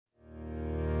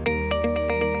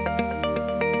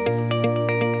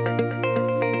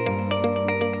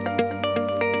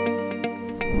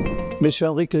Monsieur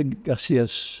Enrico Garcia,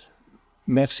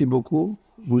 merci beaucoup.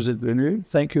 Vous êtes venu.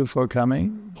 Thank you for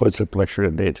coming. Oh, it's a pleasure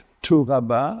indeed. To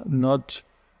Rabat, not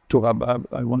to Rabat,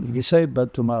 I wanted to say,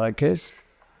 but to Marrakech,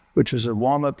 which is a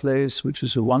warmer place, which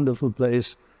is a wonderful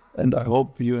place. And I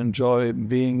hope you enjoy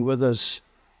being with us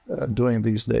during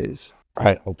these days.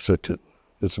 I hope so too.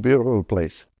 It's a beautiful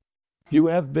place. You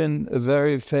have been a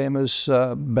very famous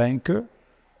banker,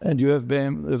 and you have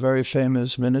been a very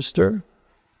famous minister.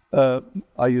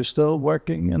 Are you still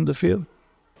working in the field?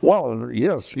 Well,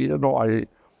 yes, I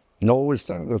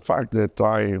notwithstanding the fact that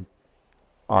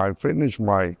I finished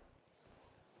my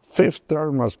 5th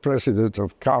term as president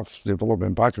of CAF's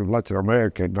Development Bank of Latin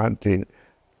America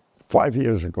 5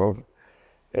 years ago,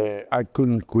 I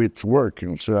couldn't quit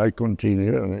working, so I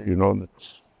continued,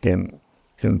 in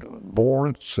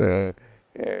boards,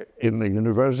 in the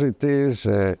universities,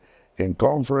 in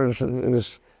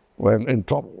conferences, in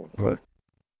trouble.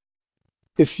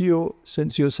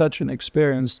 Since you're such an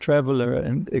experienced traveler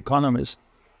and economist,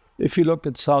 if you look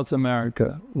at South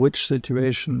America, which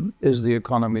situation is the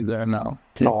economy there now?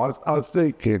 No, I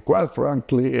think, quite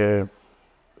frankly,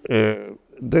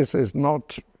 this is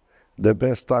not the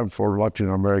best time for Latin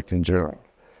America in general.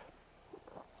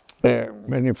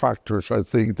 Many factors, I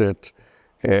think that,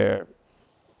 the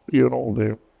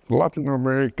Latin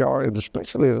America, and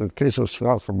especially in the case of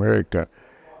South America,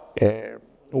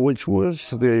 which was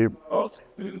the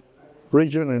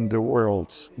region in the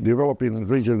world, developing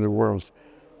region in the world,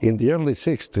 in the early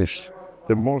 60s,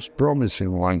 the most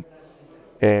promising one.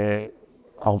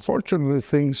 Unfortunately,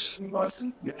 things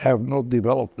have not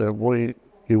developed the way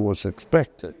it was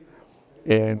expected.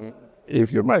 And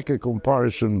if you make a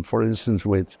comparison, for instance,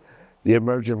 with the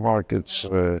emerging markets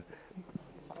in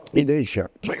Asia,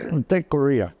 take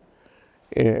Korea.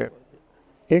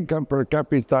 Income per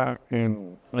capita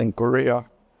in Korea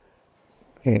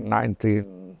in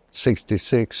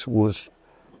 1966 was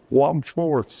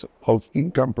 1/4 of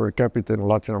income per capita in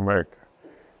Latin America.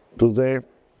 Today,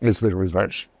 it's the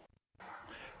reverse.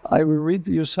 I will read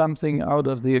you something out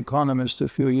of The Economist a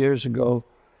few years ago.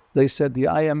 They said the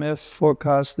IMF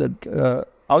forecast that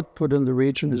output in the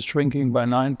region is shrinking by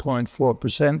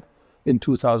 9.4% in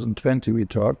 2020, we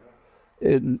talk.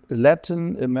 In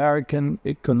Latin American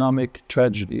economic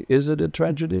tragedy. Is it a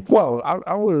tragedy? Well,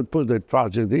 I would put it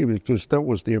tragedy because that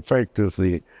was the effect of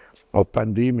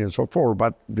pandemic and so forth.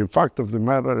 But the fact of the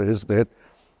matter is that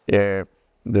the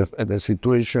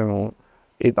situation,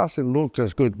 it doesn't look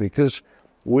as good because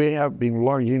we have been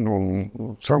lagging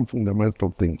on some fundamental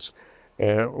things.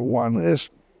 One is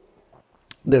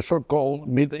the so-called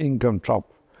mid-income trap.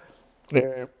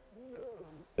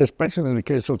 Especially in the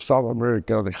case of South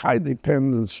America, the high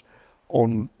dependence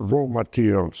on raw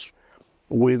materials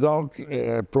without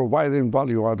providing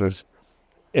value added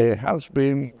has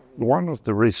been one of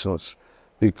the reasons,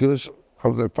 because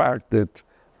of the fact that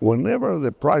whenever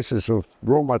the prices of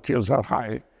raw materials are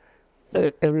high,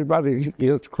 everybody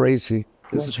gets crazy.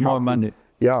 It's more money.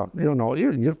 Yeah, you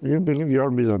believe you're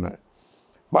a millionaire.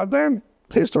 But then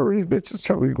history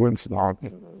literally went down,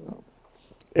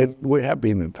 and we have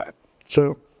been in that.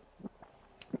 So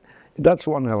that's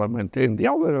one element. And the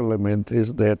other element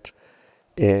is that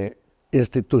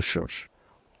institutions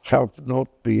have not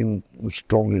been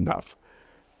strong enough.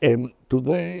 And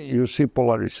today you see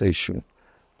polarization,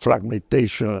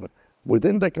 fragmentation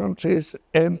within the countries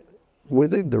and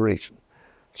within the region.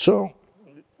 So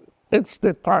it's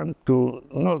the time to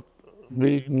not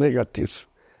be negative.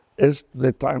 It's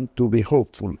the time to be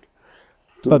hopeful.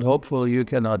 But hopeful you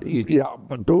cannot eat. Yeah,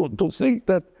 but to think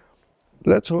that,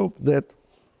 let's hope that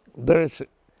there is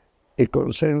a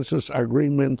consensus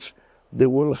agreement that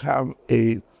will have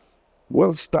a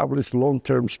well-established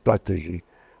long-term strategy.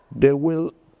 They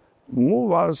will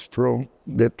move us from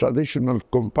the traditional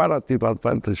comparative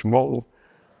advantage model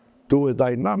to a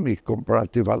dynamic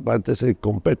comparative advantage, a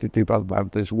competitive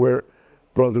advantage, where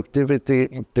productivity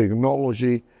and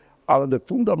technology are the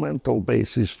fundamental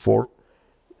basis for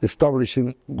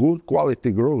establishing good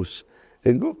quality growth.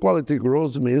 And good quality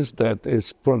growth means that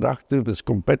it's productive, it's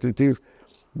competitive,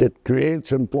 that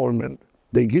creates employment,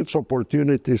 that gives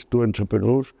opportunities to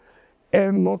entrepreneurs,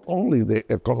 and not only the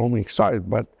economic side,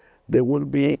 but there will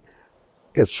be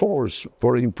a source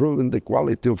for improving the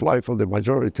quality of life of the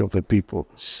majority of the people.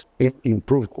 What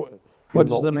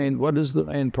is the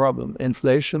main problem?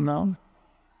 Inflation now?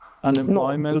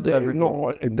 Unemployment?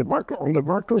 No, on the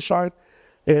macro side,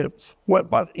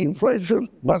 but inflation,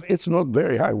 but it's not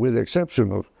very high, with the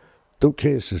exception of two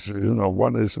cases.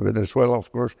 One is Venezuela,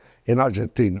 of course, and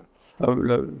Argentina.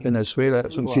 Venezuela,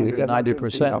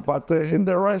 90%. But in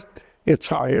the rest, it's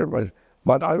higher.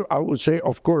 But I would say,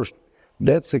 of course,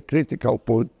 That's a critical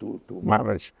point to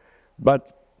manage.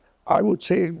 But I would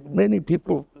say many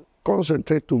people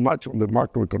concentrate too much on the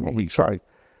macroeconomic side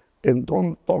and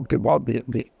don't talk about the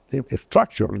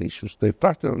structural issues. The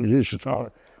structural issues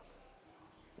are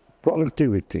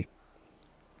productivity,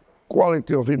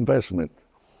 quality of investment,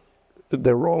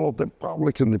 the role of the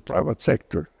public and the private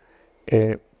sector,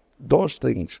 those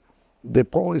things, the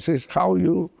policies, how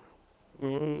you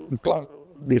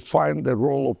define the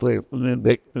role of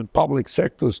the public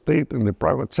sector, state, and the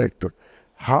private sector.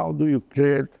 How do you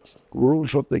create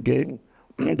rules of the game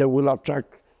that will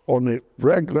attract on a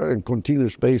regular and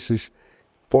continuous basis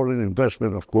foreign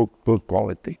investment of good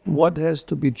quality? What has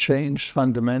to be changed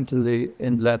fundamentally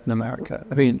in Latin America?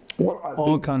 I mean,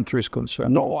 all countries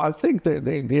concerned. No, I think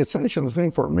the essential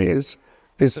thing for me is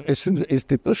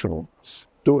institutional.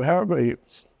 To have a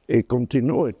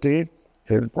continuity,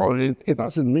 and probably it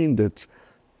doesn't mean that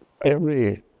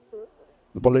every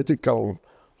political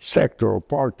sector or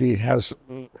party has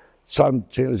some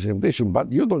change in vision,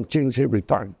 but you don't change every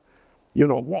time. You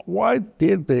know, why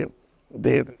did the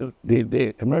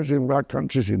emerging black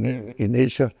countries in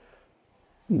Asia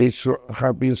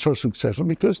have been so successful?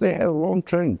 Because they have a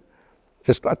long-term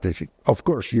strategy. Of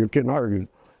course, you can argue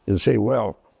and say,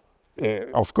 well,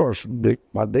 of course,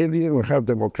 but they didn't have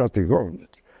democratic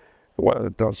government. Well,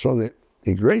 so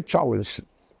the great challenge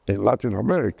in Latin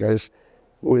America is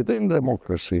within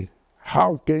democracy,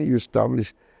 how can you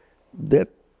establish that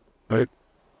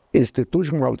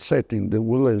institutional setting that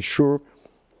will ensure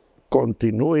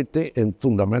continuity and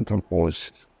fundamental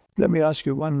policies? Let me ask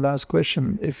you one last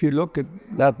question. If you look at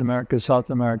Latin America, South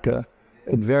America,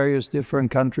 at various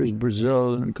different countries,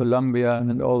 Brazil and Colombia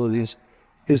and all of these,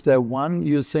 is there one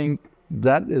you think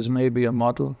that is maybe a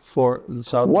model for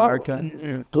South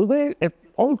America? Today,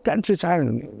 all countries are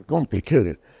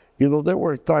complicated. You know, there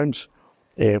were times,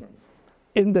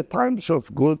 in the times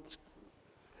of good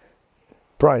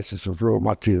prices of raw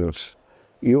materials,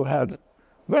 you had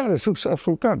very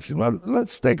successful countries. Well,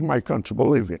 let's take my country,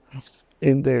 Bolivia.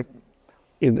 In the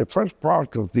first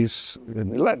part of this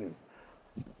millennium,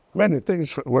 many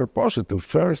things were positive.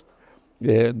 First,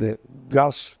 the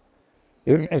gas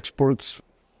exports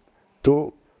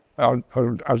to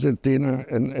Argentina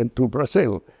and to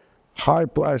Brazil, high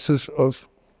prices of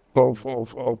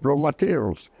raw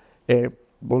materials.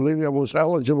 Bolivia was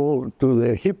eligible to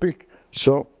the HIPIC,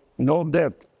 so no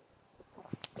debt.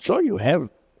 So you have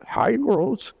high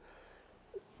growth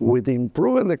with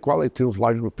improving the quality of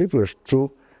life of people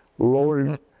through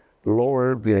lower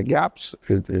the gaps.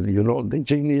 You know, the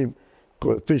Gini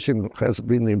coefficient has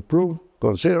been improved,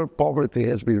 consider poverty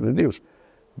has been reduced.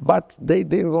 But they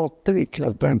did not take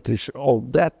advantage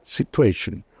of that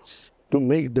situation to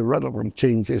make the relevant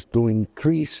changes to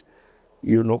increase,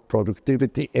 you know,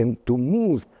 productivity and to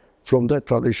move from that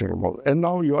traditional model. And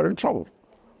now you are in trouble.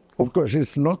 Of course,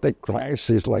 it's not a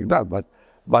crisis like that,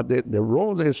 but the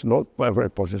road is not very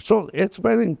positive. So it's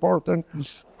very important,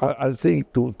 I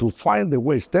think, to find the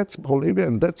ways. That's Bolivia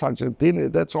and that's Argentina,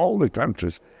 that's all the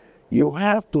countries. You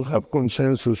have to have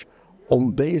consensus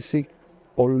on basic,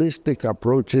 holistic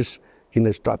approaches in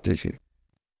a strategy.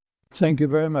 Thank you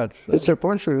very much. It's a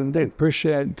pleasure indeed.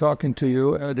 Appreciate talking to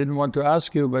you. I didn't want to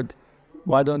ask you, but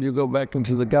why don't you go back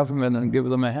into the government and give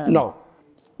them a hand? No.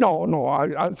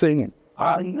 I think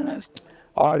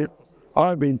I've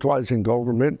been twice in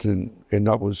government, and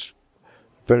I was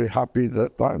very happy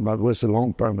that time. That was a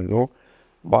long time ago.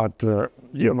 But,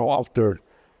 you know, after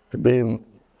being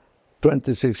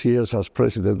 26 years as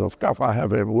president of CAF, I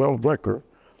have a world record.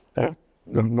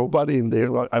 Nobody in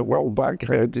there, a World Bank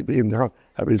had been there.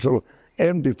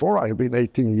 And before, I have been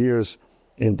 18 years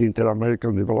in the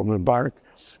Inter-American Development Bank.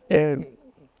 And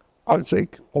I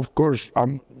think, of course,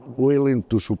 I'm willing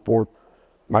to support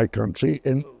my country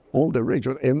and all the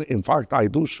region. And in fact, I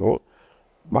do so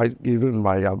by giving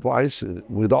my advice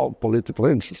without political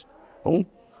interest.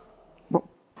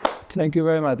 Thank you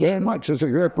very much. Very much. It's a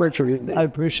great pleasure. I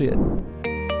appreciate it.